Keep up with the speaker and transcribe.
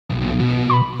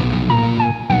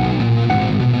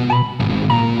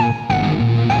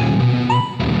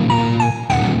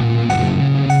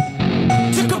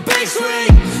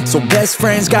So best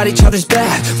friends got each other's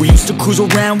back. We used to cruise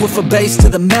around with a bass to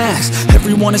the max.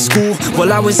 Everyone at school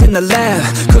while I was in the lab,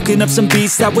 cooking up some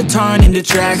beats that would turn into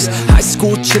tracks. High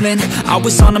school chillin', I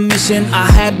was on a mission. I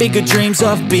had bigger dreams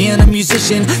of being a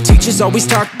musician. Teachers always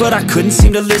talked but I couldn't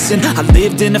seem to listen. I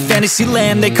lived in a fantasy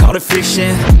land, they called it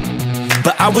fiction.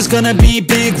 But I was gonna be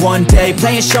big one day,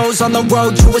 playing shows on the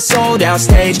road to a sold out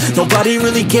stage. Nobody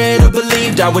really cared or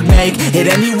believed I would make it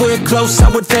anywhere close, I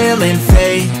would fail and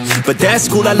fade. But that's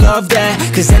cool, I love that,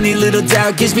 cause any little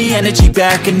doubt gives me energy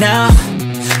back. And now,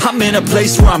 I'm in a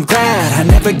place where I'm glad I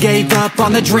never gave up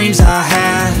on the dreams I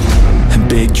had. And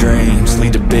big dreams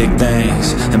lead to big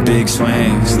things, and big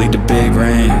swings lead to big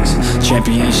rings.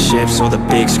 Championships or the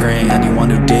big screen, anyone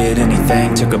who did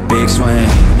anything took a big swing.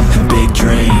 And big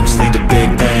dreams lead to big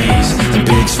things, and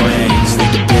big swings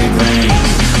lead to big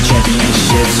rings.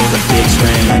 Championships or the big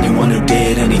screen, anyone who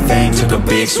did anything took a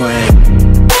big swing.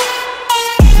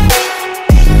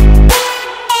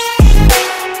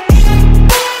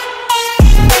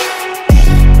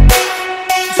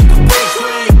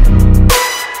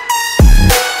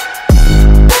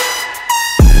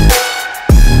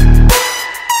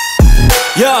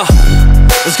 Yeah,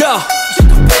 let's go.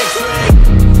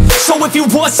 So if you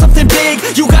want something big,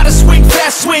 you gotta swing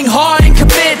fast, swing hard and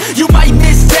commit. You might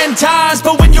miss 10 times,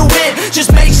 but when you win,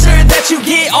 just make sure that you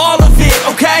get all of it,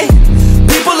 okay?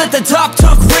 People at the top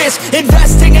took risks.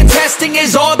 Investing and testing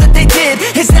is all that they did.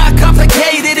 It's not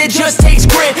complicated, it just takes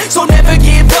grit. So never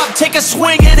give up, take a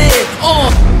swing at it.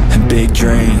 And big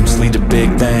dreams lead to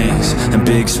big things, and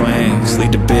big swings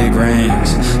lead to big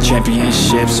rings.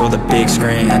 Championships or the big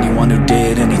screen, anyone who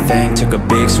did anything took a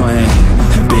big swing.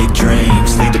 And big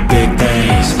dreams lead to big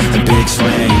things, and big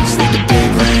swings lead to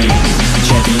big rings.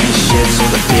 Championships or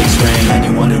the big screen,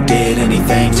 anyone who did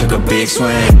anything took a big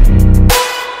swing.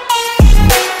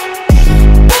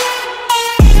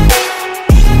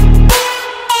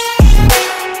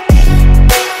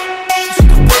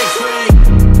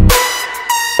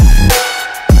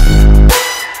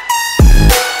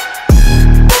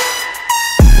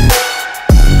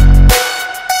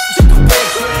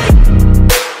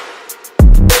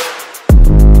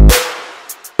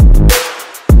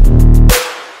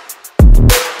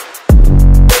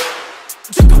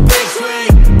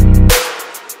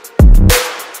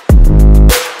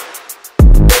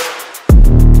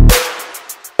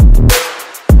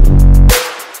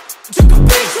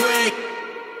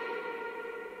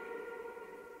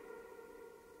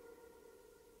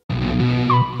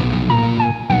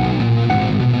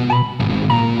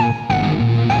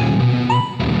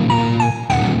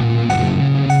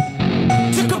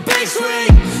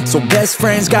 So best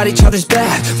friends got each other's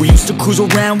back. We used to cruise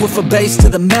around with a bass to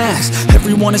the max.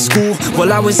 Everyone at school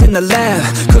while I was in the lab,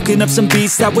 cooking up some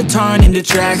beats that would turn into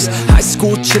tracks. High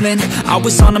school chillin', I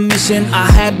was on a mission.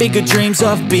 I had bigger dreams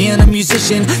of being a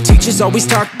musician. Teachers always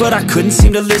talked but I couldn't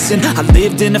seem to listen. I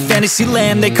lived in a fantasy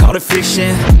land, they called it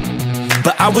fiction.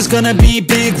 But I was gonna be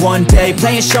big one day,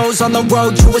 playing shows on the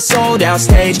road to a sold out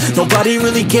stage. Nobody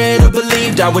really cared or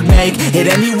believed I would make it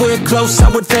anywhere close, I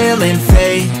would fail and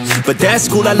fade. But that's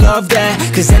cool, I love that,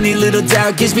 cause any little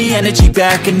doubt gives me energy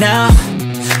back. And now,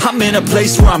 I'm in a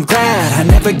place where I'm glad I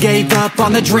never gave up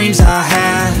on the dreams I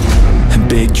had. And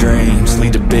big dreams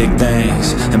lead to big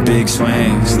things, and big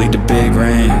swings lead to big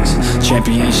rings.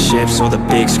 Championships or the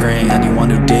big screen, anyone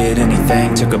who did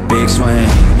anything took a big swing.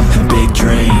 And big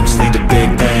dreams lead to big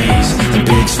things, and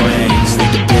big swings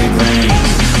lead to big rings.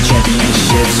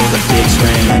 Championships or the big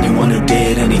screen, anyone who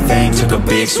did anything took a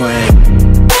big swing.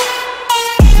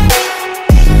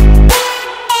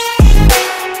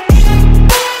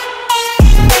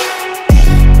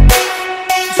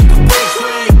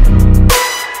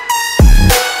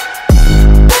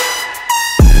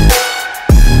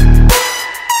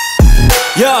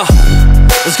 Yeah,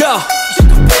 let's go.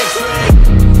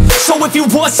 So if you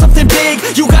want something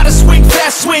big, you gotta swing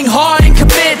fast, swing hard and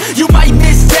commit. You might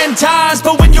miss 10 times,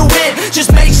 but when you win,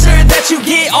 just make sure that you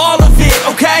get all of it,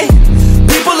 okay?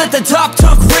 People at the top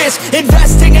took risks.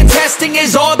 Investing and testing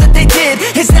is all that they did.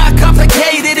 It's not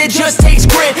complicated, it just takes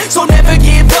grit. So never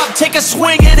give up, take a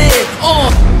swing at it.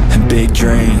 And big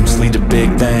dreams lead to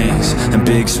big things, and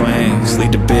big swings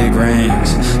lead to big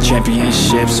rings.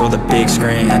 Championships or the big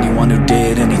screen, anyone who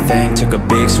did anything took a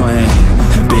big swing.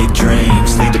 And big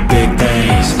dreams lead to big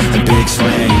things, and big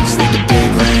swings lead to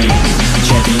big rings.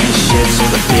 Championships or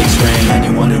the big screen,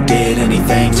 anyone who did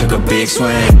anything took a big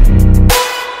swing.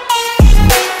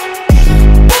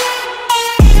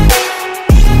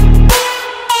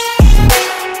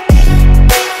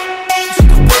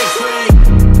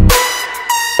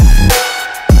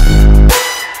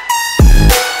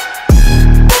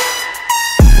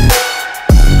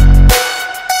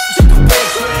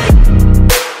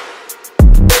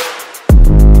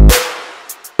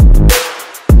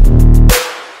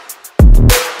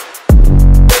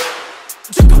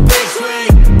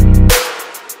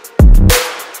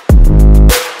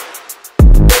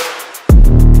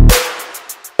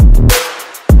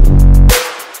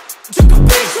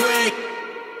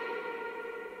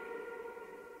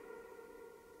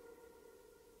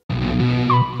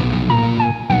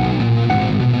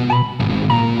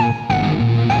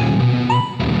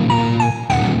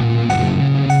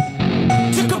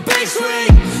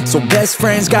 So best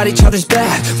friends got each other's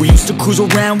back. We used to cruise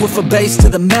around with a bass to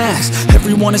the max.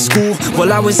 Everyone at school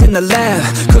while I was in the lab,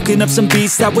 cooking up some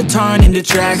beats that would turn into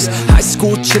tracks. High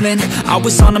school chillin', I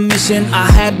was on a mission.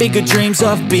 I had bigger dreams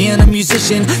of being a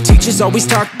musician. Teachers always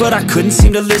talked but I couldn't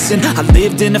seem to listen. I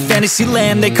lived in a fantasy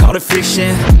land, they called it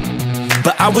fiction.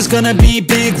 But I was gonna be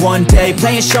big one day,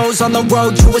 playing shows on the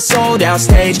road to a sold out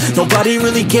stage. Nobody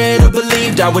really cared or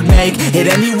believed I would make it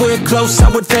anywhere close, I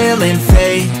would fail and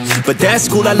fade. But that's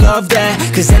cool, I love that,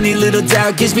 cause any little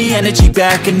doubt gives me energy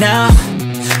back. And now,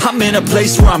 I'm in a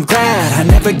place where I'm glad I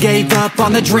never gave up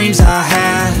on the dreams I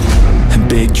had. And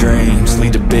big dreams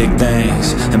lead to big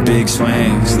things, and big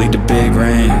swings lead to big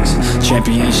rings.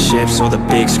 Championships or the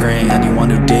big screen, anyone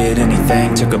who did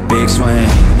anything took a big swing.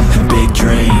 And big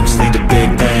dreams lead to big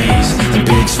things, and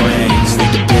big swings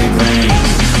lead to big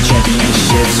rings.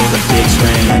 Championships or the big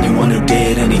screen, anyone who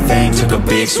did anything took a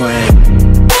big swing.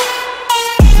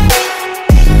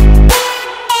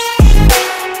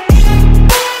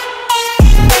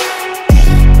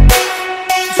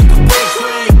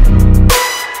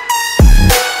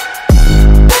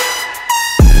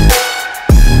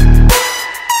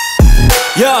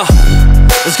 Yeah,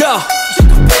 let's go.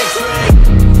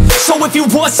 So if you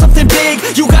want something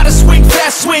big, you gotta swing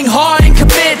fast, swing hard and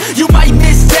commit. You might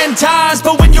miss 10 times,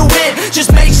 but when you hit,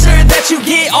 just make sure that you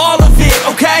get all of it,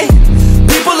 okay?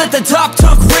 People at the top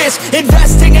took risks.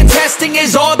 Investing and testing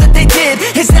is all that they did.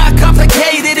 It's not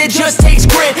complicated, it just takes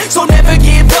grit. So never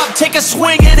give up, take a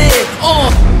swing at it.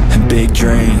 And big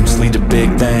dreams lead to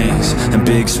big things, and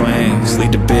big swings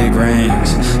lead to big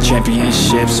rings.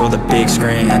 Championships or the big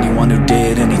screen, anyone who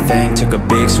did anything took a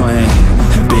big swing.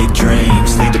 And big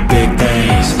dreams lead to big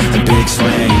things, and big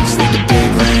swings lead to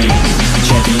big rings.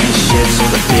 Championships or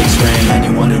the big screen,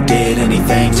 anyone who did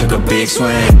anything took a big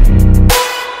swing.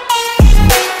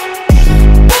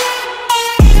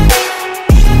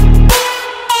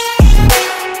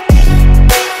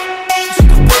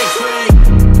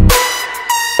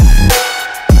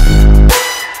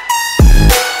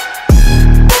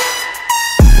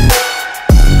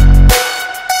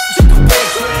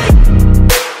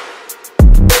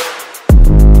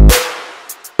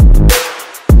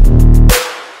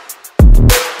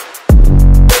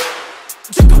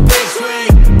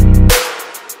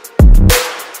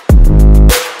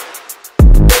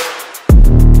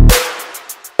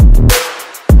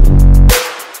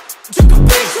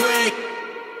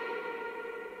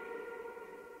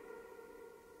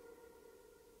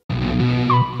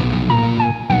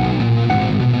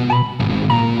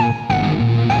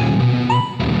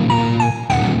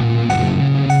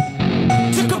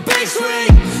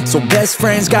 So best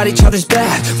friends got each other's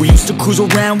back. We used to cruise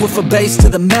around with a bass to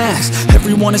the max.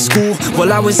 Everyone at school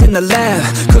while I was in the lab,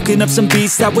 cooking up some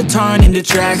beats that would turn into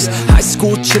tracks. High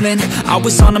school chillin', I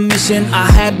was on a mission.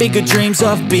 I had bigger dreams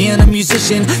of being a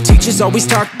musician. Teachers always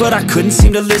talked but I couldn't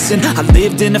seem to listen. I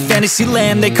lived in a fantasy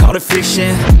land, they called it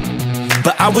fiction.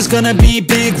 But I was gonna be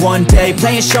big one day,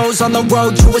 playing shows on the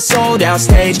road to a sold out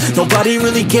stage. Nobody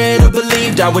really cared or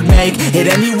believed I would make it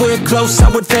anywhere close, I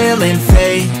would fail and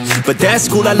fade. But that's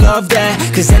cool, I love that,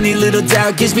 cause any little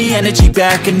doubt gives me energy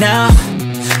back. And now,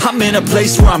 I'm in a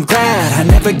place where I'm glad I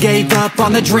never gave up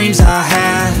on the dreams I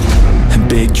had. And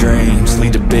big dreams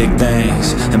lead to big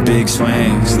things, and big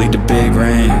swings lead to big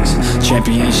rings.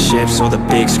 Championships or the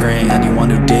big screen, anyone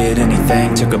who did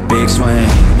anything took a big swing.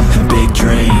 And big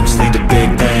dreams lead to big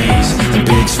things, and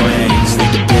big swings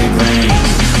lead to big rings.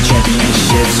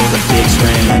 Championships or the big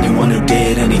screen, anyone who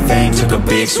did anything took a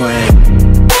big swing.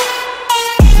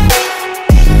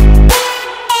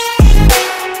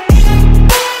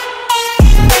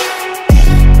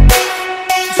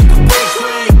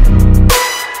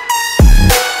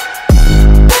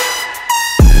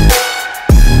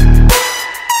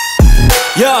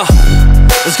 Yeah,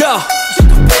 let's go.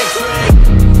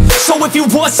 So if you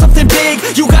want something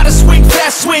big, you gotta swing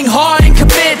fast, swing hard and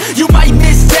commit. You might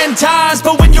miss 10 times,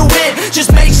 but when you hit,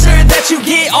 just make sure that you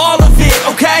get all of it,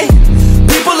 okay?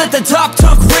 People at the top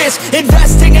took risks.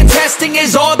 Investing and testing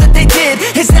is all that they did.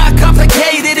 It's not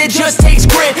complicated, it just takes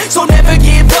grit. So never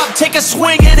give up, take a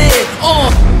swing at it.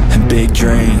 And big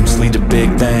dreams lead to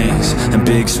big things, and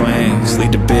big swings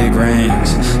lead to big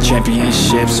rings.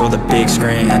 Championships or the big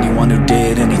screen, anyone who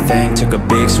did anything took a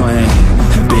big swing.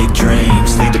 And big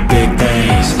dreams lead to big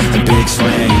things, and big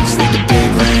swings lead to big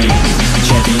rings.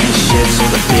 Championships or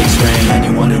the big screen,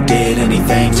 anyone who did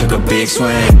anything took a big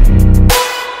swing.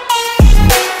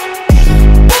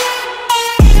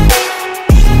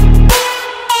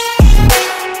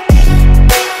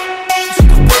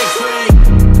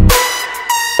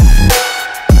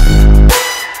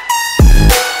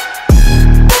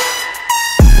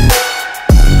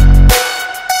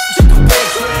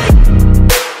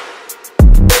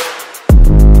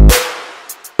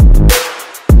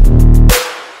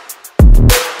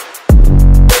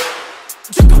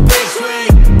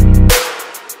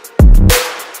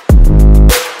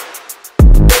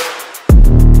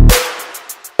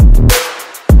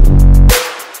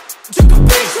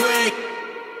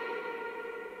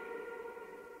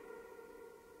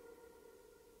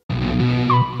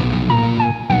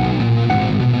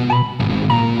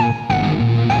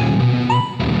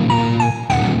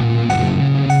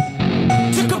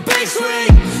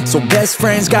 So best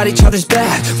friends got each other's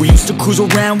back. We used to cruise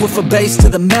around with a bass to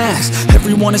the max.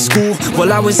 Everyone at school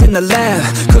while I was in the lab,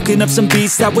 cooking up some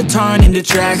beats that would turn into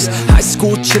tracks. High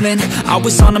school chillin', I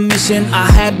was on a mission.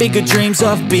 I had bigger dreams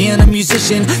of being a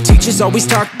musician. Teachers always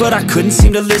talked but I couldn't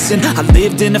seem to listen. I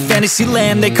lived in a fantasy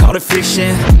land, they called it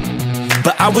fiction.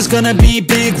 But I was gonna be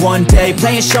big one day,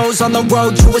 playing shows on the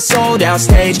road to a sold out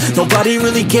stage. Nobody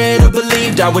really cared or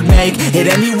believed I would make it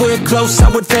anywhere close, I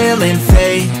would fail and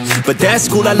fade. But that's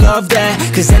cool, I love that,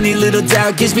 cause any little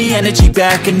doubt gives me energy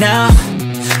back. And now,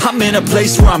 I'm in a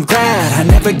place where I'm glad I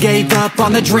never gave up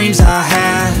on the dreams I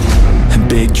had. And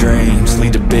big dreams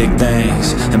lead to big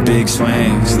things, and big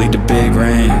swings lead to big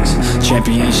rings.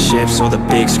 Championships or the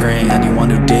big screen, anyone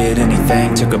who did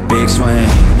anything took a big swing.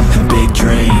 And big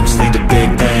dreams lead to big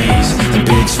things, and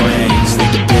big swings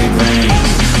lead to big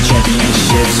rings.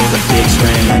 Championships or the big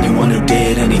screen, anyone who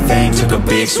did anything took a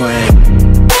big swing.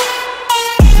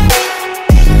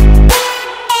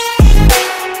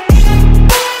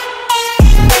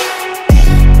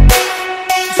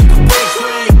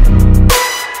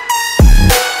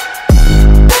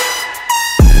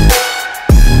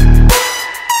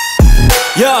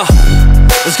 Yeah,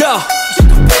 let's go.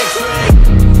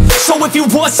 So if you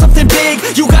want something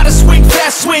big, you gotta swing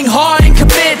fast, swing hard and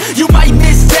commit. You might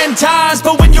miss 10 times,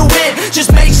 but when you hit,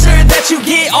 just make sure that you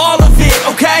get all of it,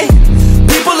 okay?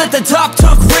 People at the top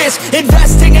took risks.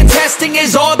 Investing and testing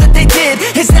is all that they did.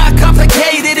 It's not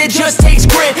complicated, it just takes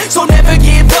grit. So never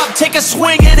give up, take a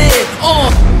swing at it.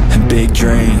 And big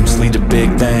dreams lead to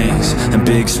big things, and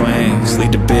big swings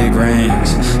lead to big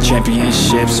rings.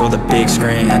 Championships or the big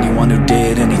screen, anyone who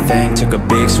did anything took a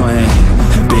big swing.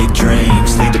 And big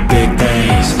dreams lead to big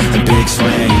things, and big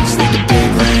swings lead to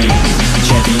big rings.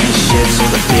 Championships or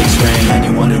the big screen,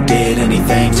 anyone who did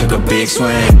anything took a big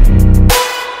swing.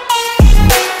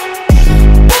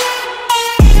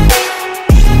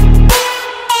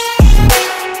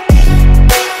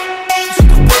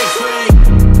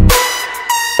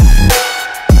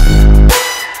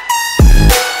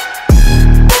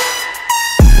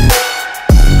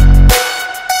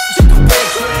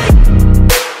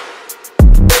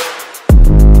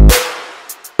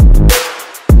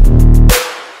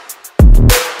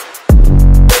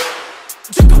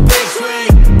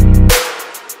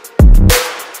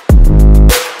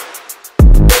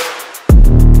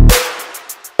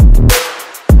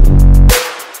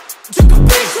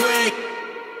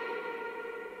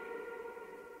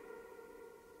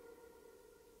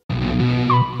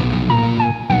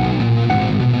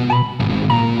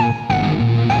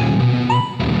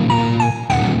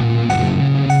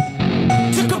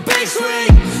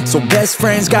 So best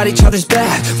friends got each other's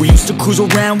back. We used to cruise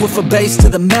around with a bass to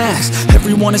the max.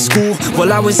 Everyone at school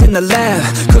while I was in the lab,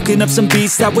 cooking up some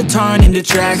beats that would turn into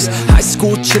tracks. High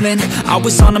school chillin', I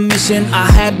was on a mission.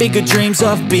 I had bigger dreams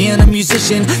of being a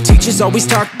musician. Teachers always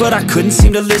talked but I couldn't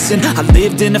seem to listen. I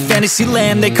lived in a fantasy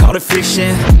land, they called it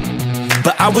fiction.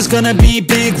 But I was gonna be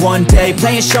big one day,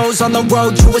 playing shows on the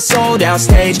road to a sold out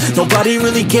stage. Nobody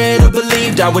really cared or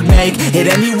believed I would make it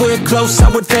anywhere close, I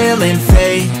would fail and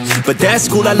fade. But that's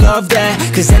cool, I love that,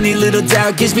 cause any little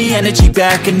doubt gives me energy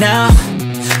back. And now,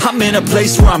 I'm in a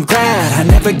place where I'm glad I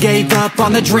never gave up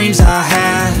on the dreams I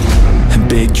had. And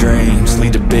big dreams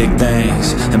lead to big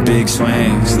things, and big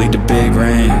swings lead to big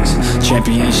rings.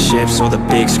 Championships or the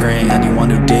big screen, anyone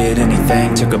who did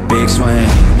anything took a big swing.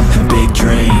 And big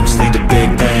dreams lead to big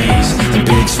things, and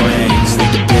big swings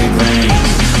lead to big rings.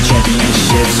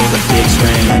 Championships or the big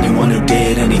screen, anyone who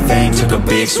did anything took a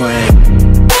big swing.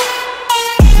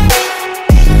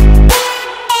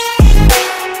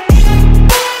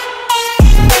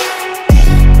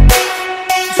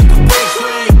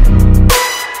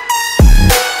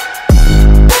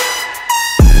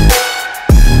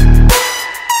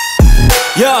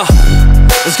 Yeah,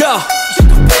 let's go.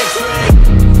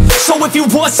 So if you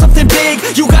want something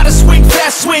big, you gotta swing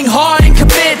fast, swing hard and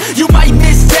commit. You might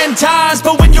miss 10 times,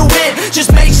 but when you hit,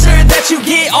 just make sure that you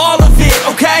get all of it,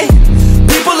 okay?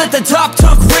 People at the top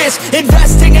took risks.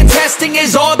 Investing and testing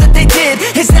is all that they did.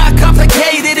 It's not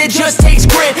complicated, it just takes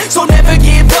grit. So never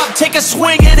give up, take a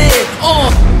swing at it.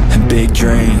 And big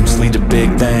dreams lead to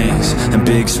big things, and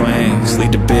big swings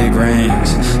lead to big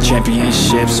rings.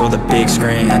 Championships or the big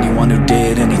screen, anyone who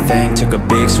did anything took a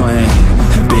big swing.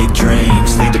 And big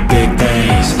dreams lead to big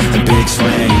things, and big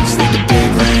swings lead to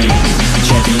big rings.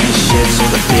 Championships or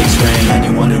the big screen,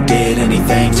 anyone who did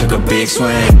anything took a big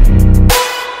swing.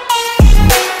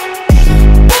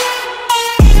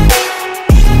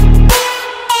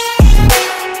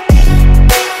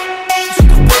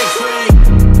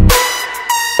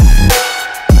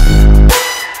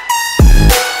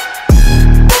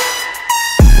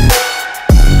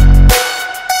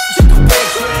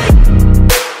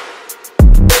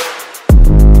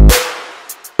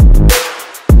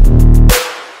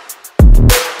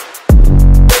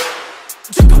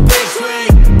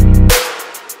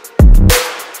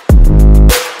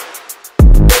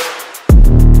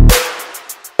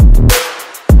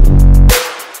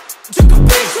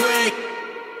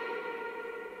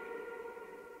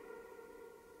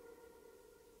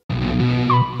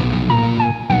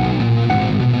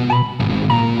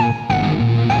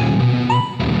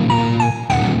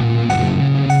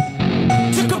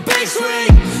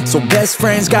 So best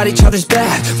friends got each other's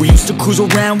back. We used to cruise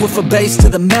around with a bass to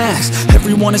the max.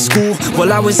 Everyone at school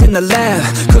while I was in the lab,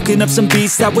 cooking up some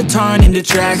beats that would turn into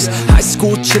tracks. High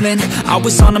school chillin', I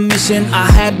was on a mission.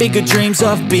 I had bigger dreams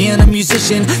of being a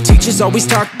musician. Teachers always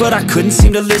talked but I couldn't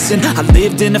seem to listen. I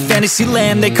lived in a fantasy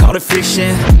land, they called it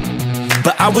fiction.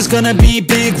 But I was gonna be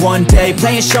big one day,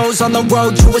 playing shows on the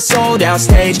road to a sold out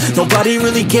stage. Nobody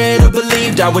really cared or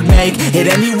believed I would make it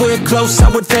anywhere close, I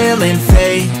would fail and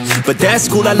fade. But that's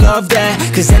cool, I love that,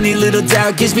 cause any little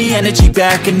doubt gives me energy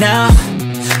back. And now,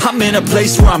 I'm in a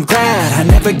place where I'm glad I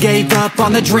never gave up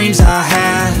on the dreams I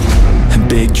had. And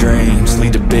big dreams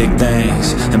lead to big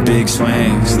things, and big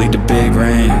swings lead to big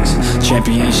rings.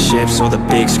 Championships or the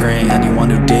big screen, anyone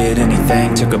who did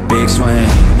anything took a big swing.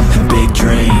 And big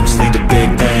dreams lead to big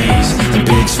things, and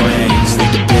big swings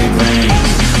lead to big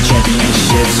rings.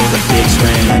 Championships or the big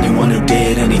screen, anyone who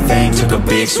did anything took a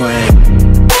big swing.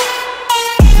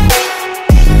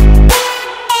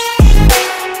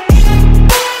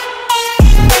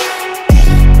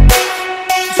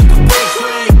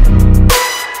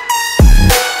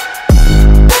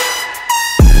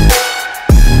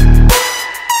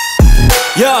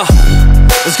 Yeah,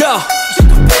 let's go.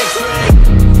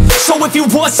 So if you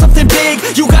want something big,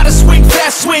 you gotta swing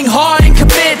fast, swing hard and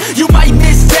commit. You might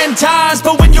miss 10 times,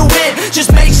 but when you win,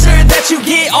 just make sure that you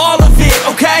get all of it,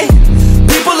 okay?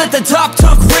 People at the top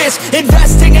took risks.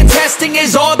 Investing and testing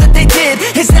is all that they did.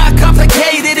 It's not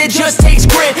complicated, it just takes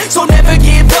grit. So never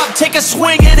give up, take a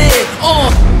swing at it.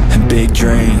 And big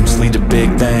dreams lead to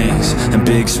big things, and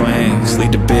big swings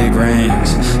lead to big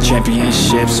rings.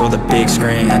 Championships or the big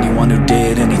screen, anyone who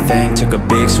did anything took a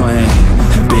big swing.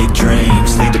 And big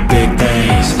dreams lead to big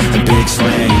things, and big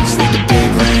swings lead to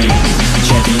big rings.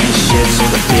 Championships or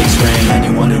the big screen,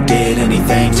 anyone who did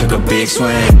anything took a big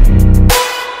swing.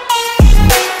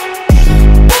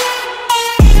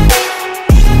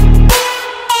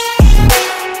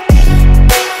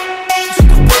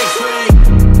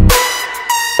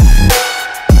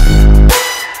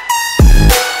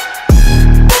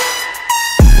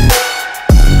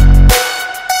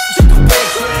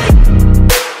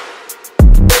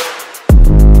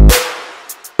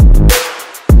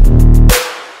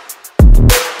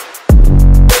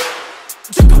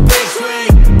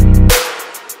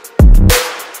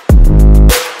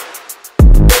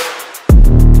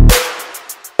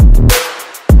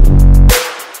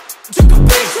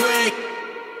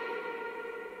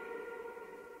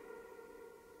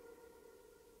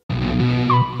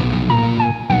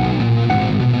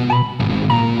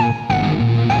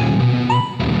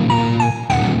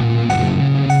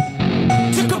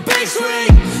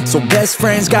 So best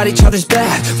friends got each other's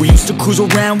back. We used to cruise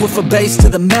around with a bass to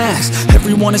the max.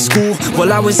 Everyone at school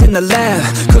while I was in the lab,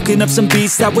 cooking up some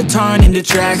beats that would turn into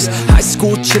tracks. High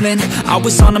school chillin', I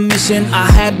was on a mission.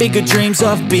 I had bigger dreams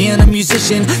of being a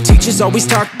musician. Teachers always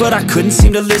talked but I couldn't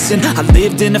seem to listen. I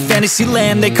lived in a fantasy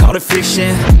land, they called it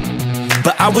fiction.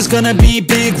 But I was gonna be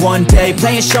big one day,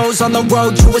 playing shows on the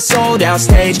road to a sold out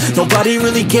stage. Nobody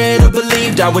really cared or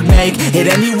believed I would make it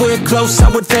anywhere close, I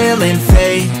would fail and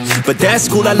fade. But that's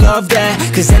cool, I love that,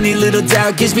 cause any little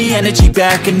doubt gives me energy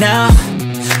back. And now,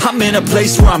 I'm in a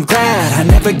place where I'm glad I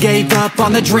never gave up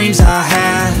on the dreams I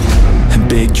had. And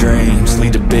big dreams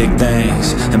lead to big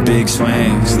things, and big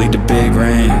swings lead to big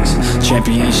rings.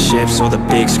 Championships or the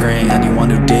big screen, anyone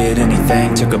who did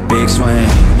anything took a big swing.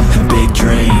 And big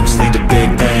dreams lead to big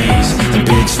things, and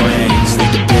big swings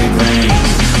lead to big rings.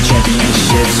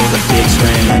 Championships or the big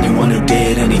screen, anyone who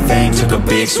did anything took a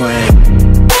big swing.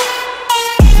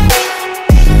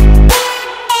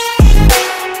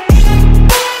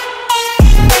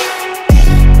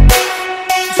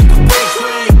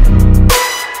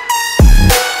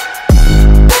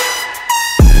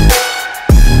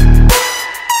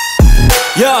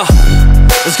 Yeah,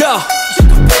 let's go.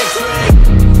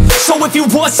 So if you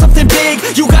want something big,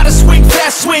 you gotta swing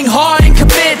fast, swing hard and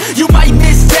commit. You might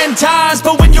miss 10 times,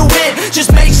 but when you win,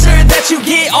 just make sure that you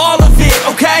get all of it,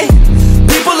 okay?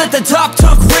 People at the top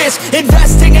took risks.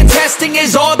 Investing and testing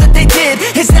is all that they did.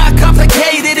 It's not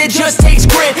complicated, it just takes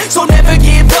grit. So never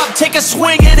give up, take a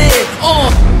swing at it.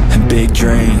 And big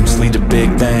dreams lead to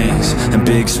big things, and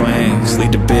big swings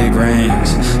lead to big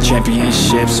rings.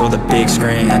 Championships or the big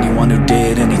screen, anyone who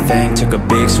did anything took a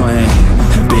big swing.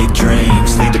 And big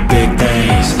dreams lead to big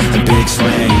things, and big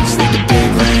swings lead to big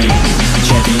rings.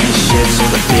 Championships or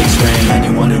the big screen,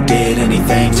 anyone who did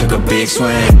anything took a big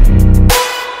swing.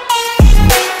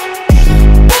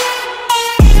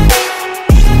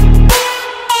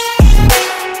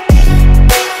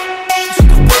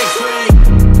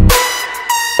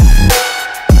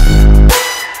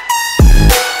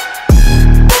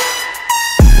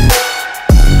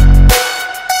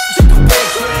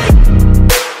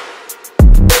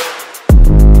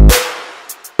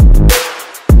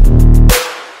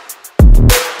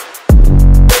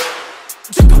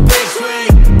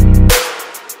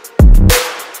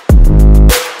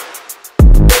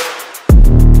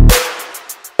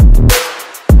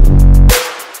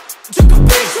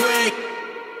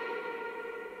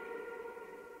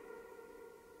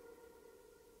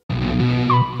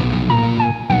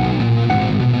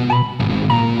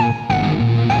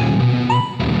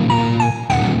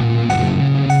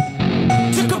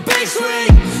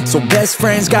 So best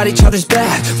friends got each other's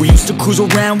back. We used to cruise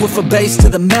around with a bass to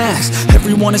the max.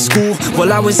 Everyone at school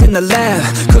while I was in the lab,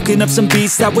 cooking up some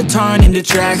beats that would turn into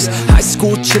tracks. High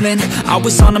school chillin', I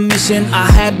was on a mission. I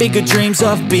had bigger dreams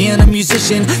of being a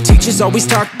musician. Teachers always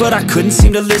talked but I couldn't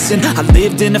seem to listen. I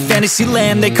lived in a fantasy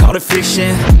land, they called it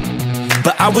fiction.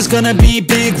 But I was gonna be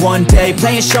big one day,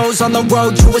 playing shows on the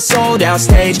road to a sold out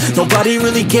stage. Nobody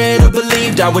really cared or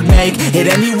believed I would make it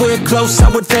anywhere close, I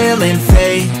would fail and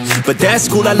fade. But that's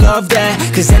cool, I love that,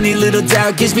 cause any little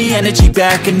doubt gives me energy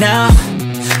back. And now,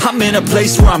 I'm in a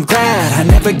place where I'm glad I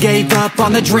never gave up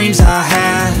on the dreams I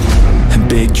had. And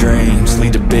big dreams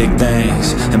lead to big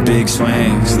things, and big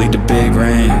swings lead to big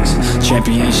rings.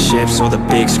 Championships or the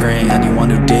big screen, anyone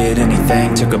who did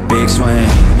anything took a big swing.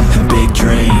 And big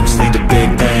dreams lead to big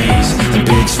things, and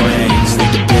big swings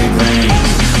lead to big rings.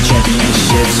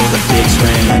 Championships or the big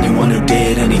screen, anyone who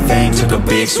did anything took a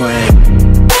big swing.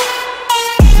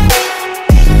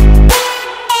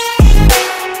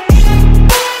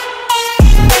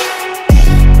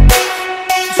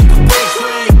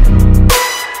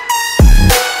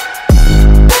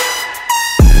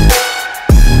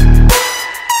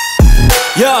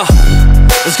 Yeah,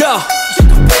 let's go.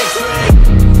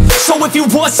 So if you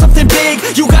want something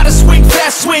big, you gotta swing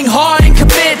fast, swing hard and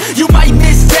commit. You might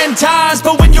miss 10 times,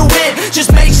 but when you hit,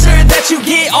 just make sure that you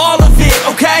get all of it,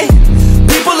 okay?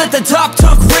 People at the top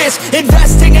took risks.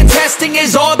 Investing and testing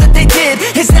is all that they did.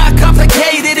 It's not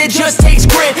complicated, it just takes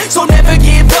grit. So never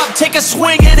give up, take a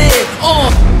swing at it.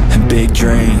 And big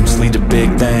dreams lead to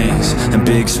big things, and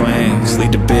big swings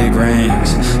lead to big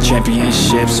rings.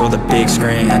 Championships or the big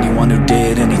screen, anyone who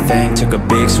did anything took a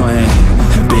big swing.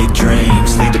 And big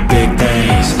dreams lead to big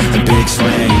things, and big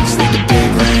swings lead to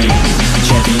big rings.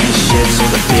 Championships or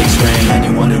the big screen,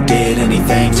 anyone who did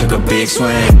anything took a big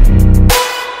swing.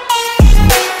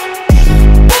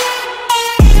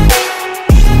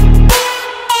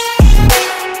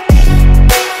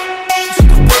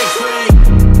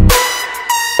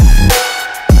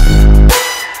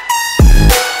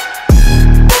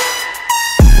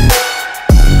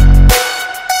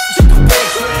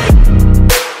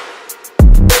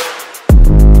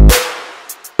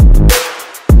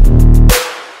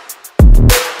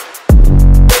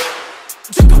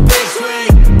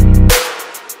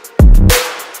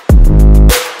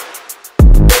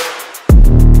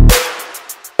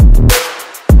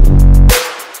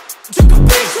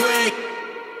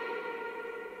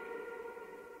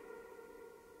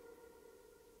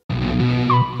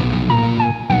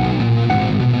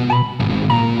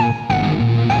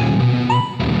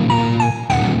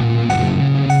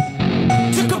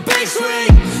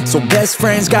 So best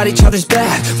friends got each other's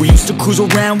back. We used to cruise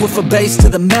around with a bass to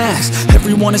the max.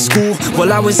 Everyone at school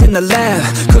while I was in the lab,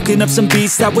 cooking up some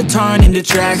beats that would turn into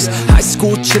tracks. High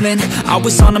school chillin', I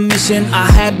was on a mission.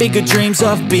 I had bigger dreams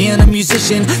of being a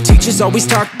musician. Teachers always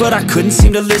talked but I couldn't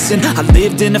seem to listen. I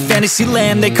lived in a fantasy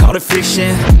land, they called it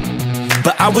fiction.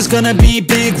 But I was gonna be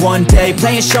big one day,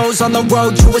 playing shows on the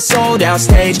road to a sold out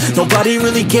stage. Nobody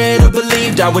really cared or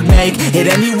believed I would make it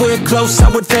anywhere close, I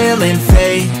would fail and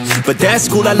fade. But that's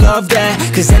cool, I love that,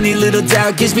 cause any little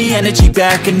doubt gives me energy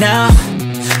back. And now,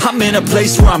 I'm in a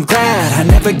place where I'm glad I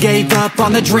never gave up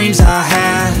on the dreams I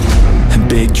had. And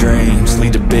big dreams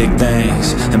lead to big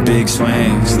things, and big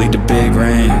swings lead to big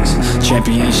rings.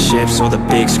 Championships or the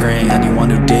big screen, anyone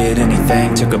who did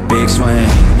anything took a big swing.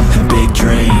 And big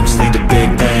dreams lead to big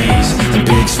things, and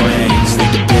big swings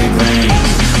lead to big rings.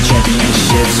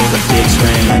 Championships or the big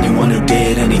screen, anyone who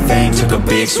did anything took a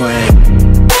big swing.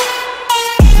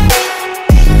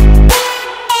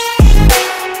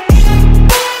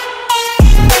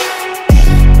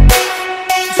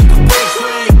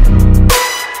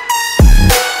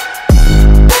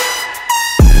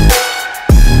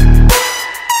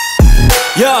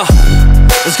 Yeah,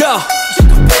 let's go.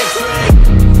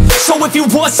 So if you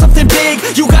want something big,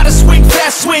 you gotta swing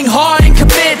fast, swing hard and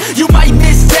commit. You might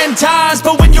miss 10 times,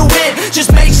 but when you hit,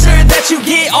 just make sure that you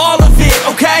get all of it,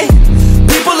 okay?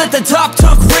 People at the top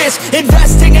took risks.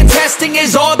 Investing and testing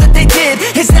is all that they did.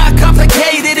 It's not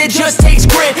complicated, it just takes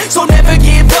grit. So never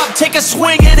give up, take a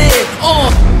swing at it.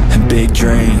 And big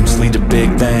dreams lead to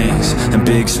big things, and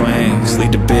big swings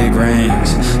lead to big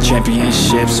rings.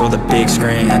 Championships or the big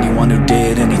screen, anyone who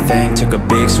did anything took a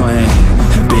big swing.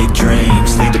 And big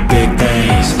dreams lead to big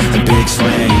things, and big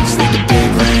swings lead to big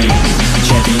rings.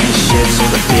 Championships or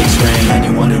the big screen,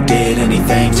 anyone who did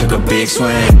anything took a big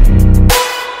swing.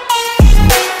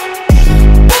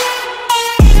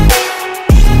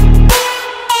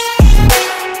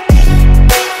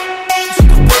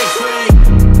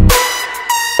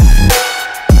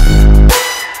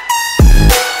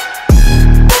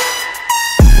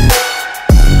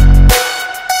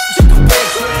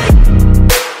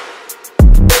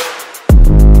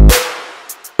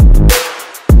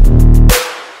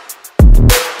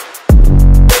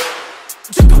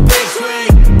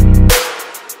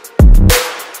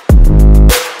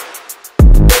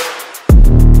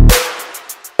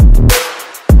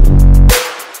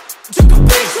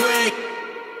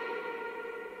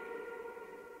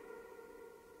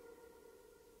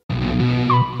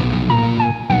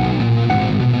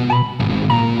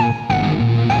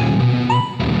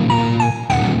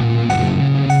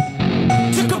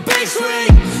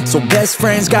 So best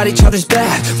friends got each other's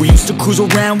back. We used to cruise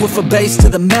around with a bass to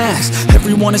the max.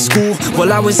 Everyone at school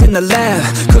while I was in the lab,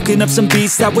 cooking up some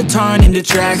beats that would turn into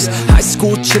tracks. High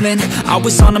school chillin', I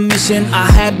was on a mission.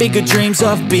 I had bigger dreams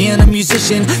of being a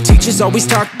musician. Teachers always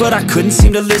talked but I couldn't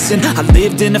seem to listen. I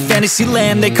lived in a fantasy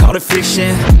land, they called it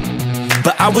fiction.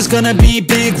 But I was gonna be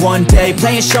big one day,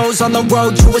 playing shows on the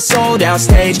road to a sold out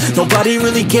stage. Nobody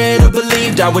really cared or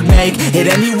believed I would make it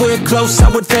anywhere close, I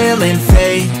would fail and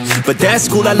fade. But that's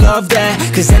cool, I love that,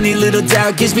 cause any little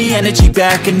doubt gives me energy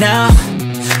back. And now,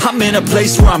 I'm in a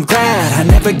place where I'm glad I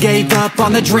never gave up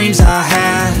on the dreams I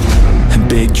had. And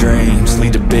big dreams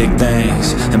lead to big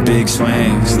things, and big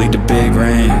swings lead to big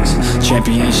rings.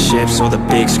 Championships or the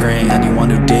big screen, anyone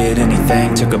who did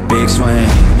anything took a big swing.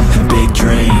 And big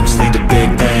dreams lead to big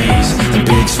things, and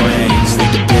big swings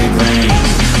lead to big rings.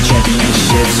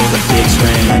 Championships or the big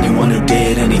screen, anyone who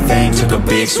did anything took a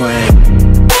big swing.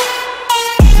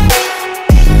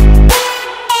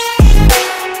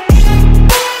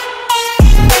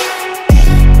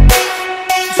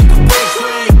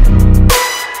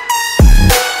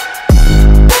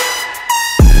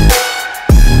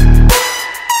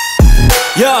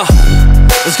 Yeah,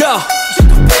 let's go.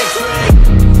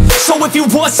 So if you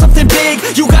want something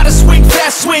big, you gotta swing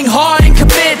fast, swing hard and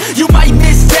commit. You might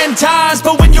miss 10 times,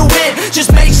 but when you win,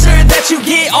 just make sure that you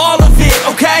get all of it,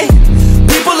 okay?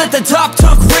 People at the top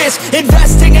took risks.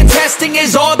 Investing and testing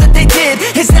is all that they did.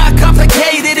 It's not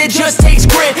complicated, it just takes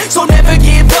grit. So never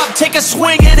give up, take a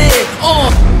swing at it.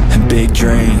 And big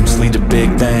dreams lead to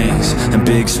big things, and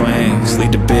big swings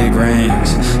lead to big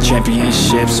rings.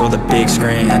 Championships or the big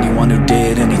screen, anyone who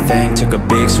did anything took a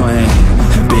big swing.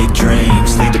 And big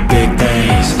dreams lead to big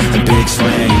things, and big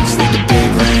swings lead to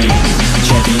big rings.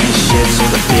 Championships or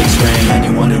the big screen,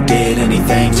 anyone who did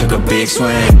anything took a big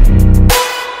swing.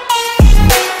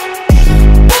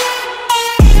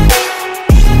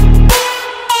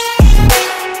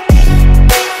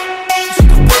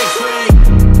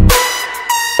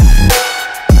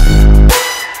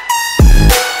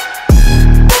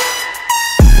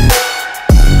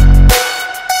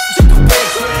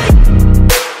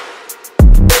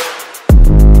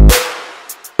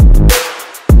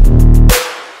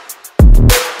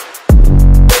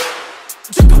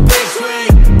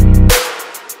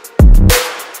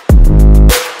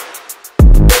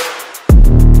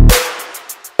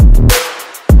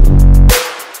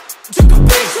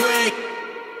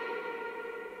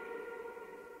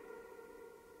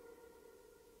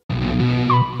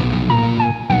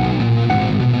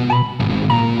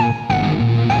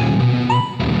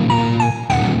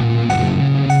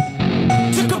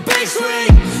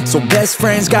 So best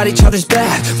friends got each other's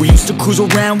back. We used to cruise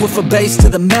around with a bass to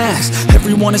the max.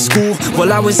 Everyone at school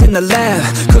while I was in the lab,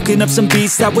 cooking up some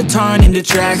beats that would turn into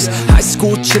tracks. High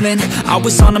school chillin', I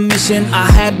was on a mission.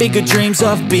 I had bigger dreams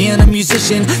of being a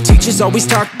musician. Teachers always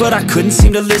talked but I couldn't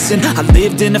seem to listen. I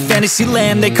lived in a fantasy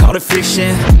land, they called it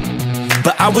fiction.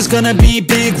 But I was gonna be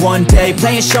big one day,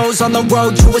 playing shows on the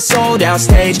road to a sold out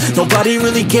stage. Nobody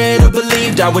really cared or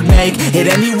believed I would make it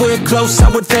anywhere close, I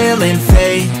would fail and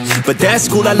fade. But that's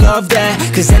cool, I love that,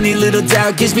 cause any little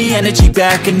doubt gives me energy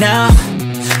back. And now,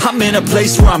 I'm in a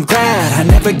place where I'm glad I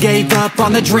never gave up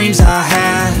on the dreams I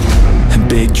had. And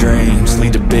big dreams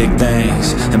lead to big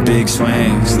things, and big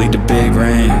swings lead to big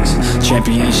rings.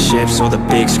 Championships or the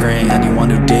big screen, anyone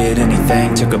who did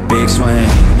anything took a big swing.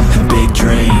 And big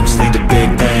dreams lead to big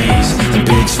things, and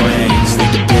big swings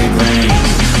lead to big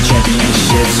rings.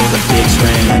 Championships or the big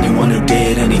screen, anyone who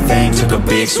did anything took a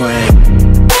big swing.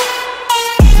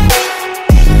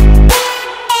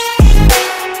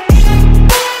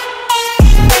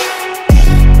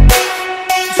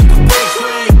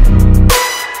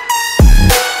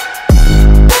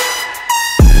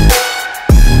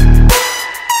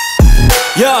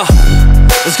 Yeah,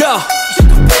 let's go.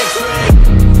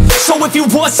 So if you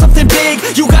want something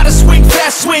big, you gotta swing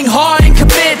fast, swing hard and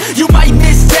commit. You might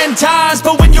miss 10 times,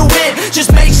 but when you win,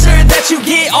 just make sure that you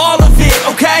get all of it,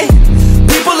 okay?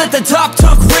 People at the top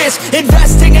took risks.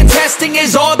 Investing and testing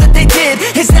is all that they did.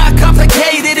 It's not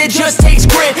complicated, it just takes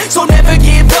grit. So never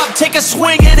give up, take a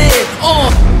swing at it.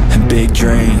 And big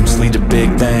dreams lead to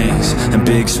big things, and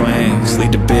big swings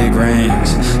lead to big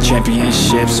rings.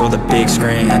 Championships or the big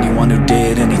screen, anyone who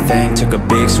did anything took a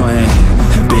big swing.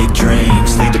 And big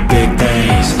dreams lead to big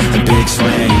things, and big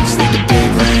swings lead to big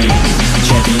rings.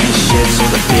 Championships or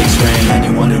the big screen,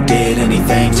 anyone who did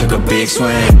anything took a big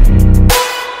swing.